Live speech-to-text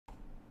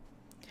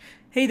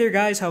Hey there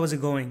guys, how is it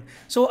going?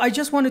 So I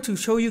just wanted to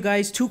show you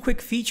guys two quick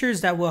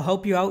features that will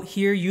help you out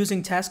here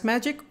using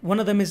TaskMagic. One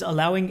of them is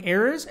allowing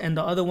errors and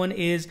the other one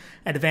is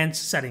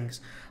advanced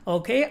settings.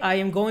 Okay, I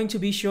am going to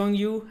be showing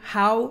you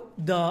how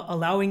the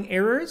allowing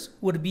errors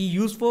would be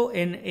useful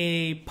in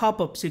a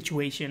pop-up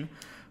situation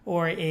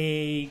or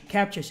a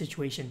captcha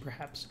situation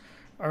perhaps.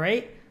 All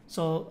right,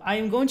 so I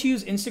am going to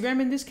use Instagram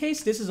in this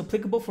case. This is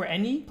applicable for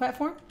any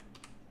platform.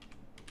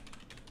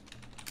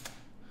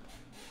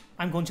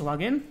 I'm going to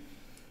log in.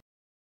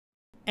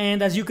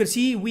 And as you can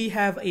see, we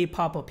have a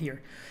pop-up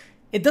here.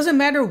 It doesn't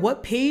matter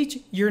what page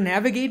you're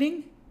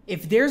navigating.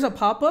 If there's a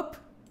pop-up,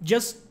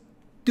 just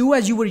do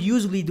as you would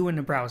usually do in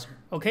the browser.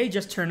 Okay,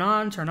 just turn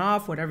on, turn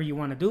off, whatever you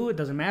want to do. It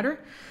doesn't matter.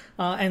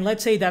 And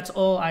let's say that's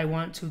all I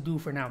want to do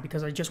for now,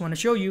 because I just want to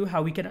show you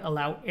how we can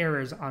allow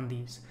errors on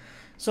these.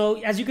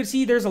 So as you can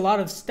see, there's a lot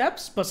of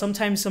steps, but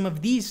sometimes some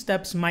of these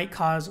steps might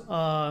cause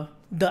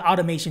the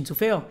automation to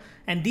fail.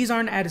 And these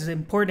aren't as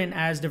important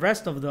as the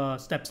rest of the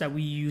steps that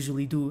we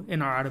usually do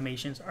in our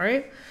automations, all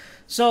right?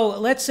 So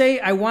let's say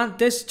I want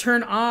this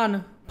turn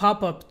on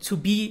pop-up to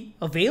be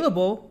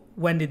available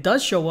when it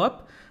does show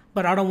up,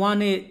 but I don't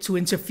want it to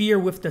interfere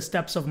with the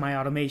steps of my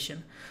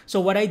automation. So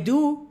what I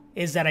do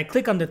is that I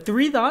click on the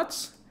three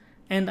dots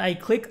and I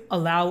click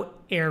allow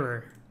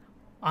error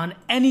on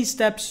any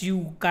steps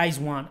you guys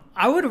want.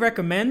 I would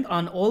recommend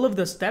on all of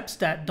the steps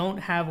that don't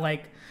have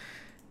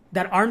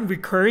that aren't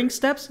recurring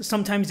steps.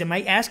 Sometimes it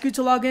might ask you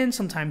to log in,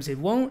 sometimes it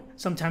won't.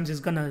 Sometimes it's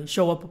gonna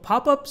show up a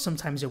pop-up,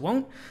 sometimes it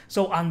won't.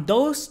 So on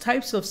those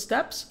types of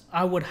steps,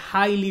 I would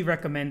highly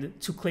recommend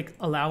to click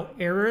allow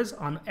errors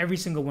on every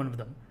single one of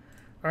them,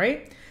 all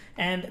right?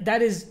 And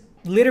that is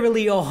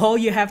literally all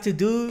you have to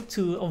do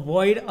to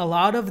avoid a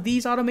lot of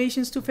these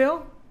automations to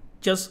fail.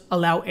 Just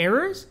allow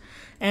errors.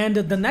 And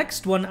the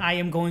next one I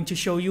am going to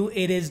show you,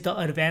 it is the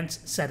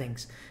advanced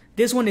settings.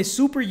 This one is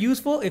super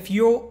useful if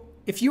you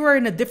are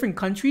in a different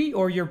country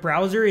or your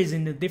browser is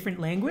in a different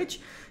language.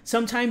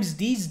 Sometimes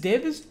these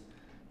divs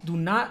do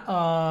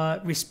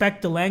not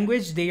respect the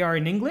language. They are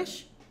in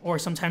English or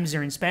sometimes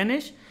they're in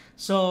Spanish.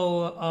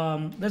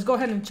 So let's go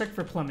ahead and check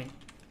for plumbing.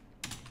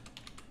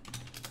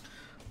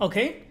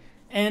 Okay,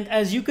 and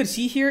as you could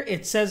see here,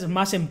 it says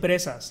más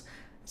empresas.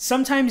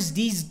 Sometimes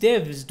these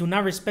divs do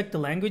not respect the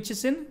language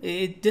it's in.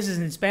 This is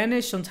in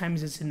Spanish,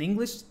 sometimes it's in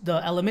English, the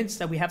elements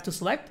that we have to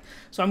select.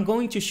 So I'm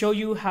going to show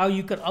you how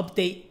you could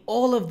update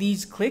all of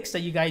these clicks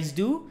that you guys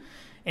do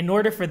in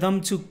order for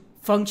them to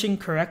function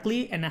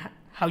correctly and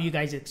how you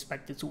guys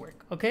expect it to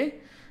work, okay?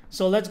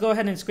 So let's go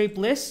ahead and scrape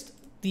list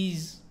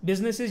these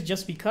businesses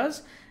just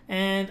because.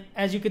 And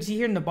as you can see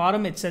here in the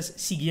bottom, it says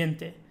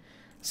siguiente.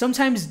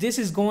 Sometimes this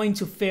is going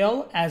to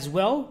fail as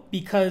well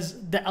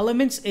because the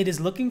elements it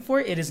is looking for,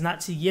 it is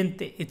not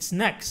siguiente, it's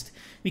next,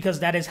 because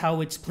that is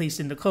how it's placed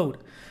in the code.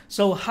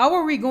 So how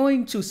are we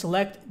going to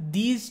select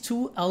these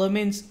two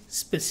elements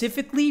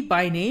specifically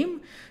by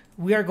name?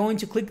 We are going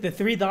to click the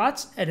three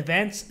dots,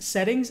 advanced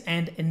settings,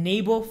 and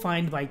enable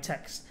find by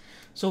text.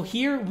 So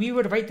here we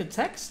would write the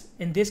text.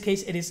 In this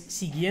case, it is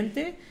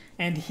siguiente,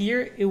 and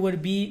here it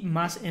would be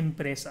más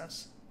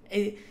empresas.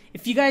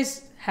 If you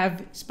guys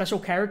have special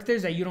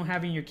characters that you don't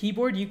have in your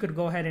keyboard, you could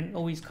go ahead and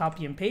always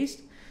copy and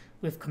paste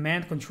with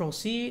Command Control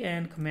C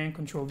and Command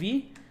Control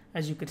V.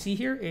 As you can see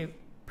here, it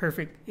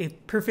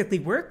perfectly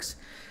works.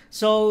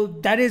 So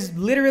that is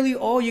literally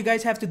all you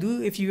guys have to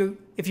do if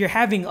you're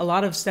having a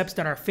lot of steps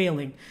that are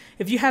failing.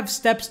 If you have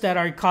steps that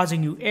are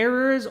causing you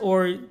errors,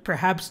 or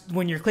perhaps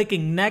when you're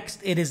clicking next,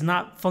 it is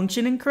not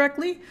functioning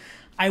correctly,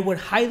 I would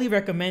highly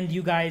recommend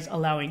you guys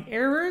allowing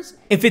errors.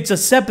 If it's a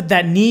step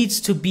that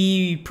needs to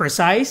be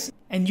precise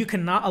and you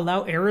cannot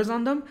allow errors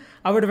on them,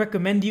 I would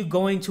recommend you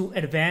going to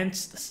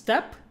advanced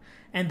step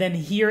and then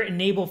here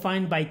enable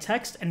find by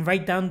text and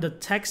write down the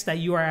text that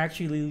you are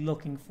actually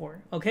looking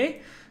for,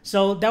 okay?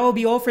 So that will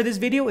be all for this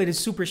video. It is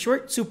super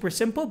short, super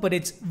simple, but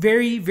it's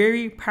very,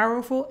 very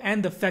powerful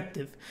and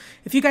effective.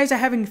 If you guys are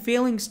having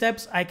failing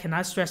steps, I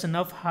cannot stress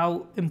enough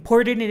how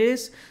important it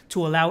is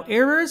to allow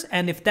errors.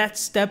 And if that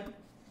step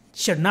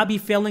should not be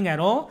failing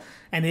at all,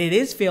 and it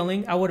is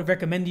failing, I would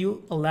recommend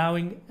you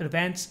allowing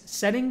advanced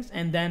settings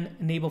and then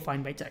enable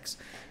find by text.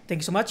 Thank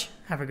you so much.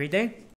 Have a great day.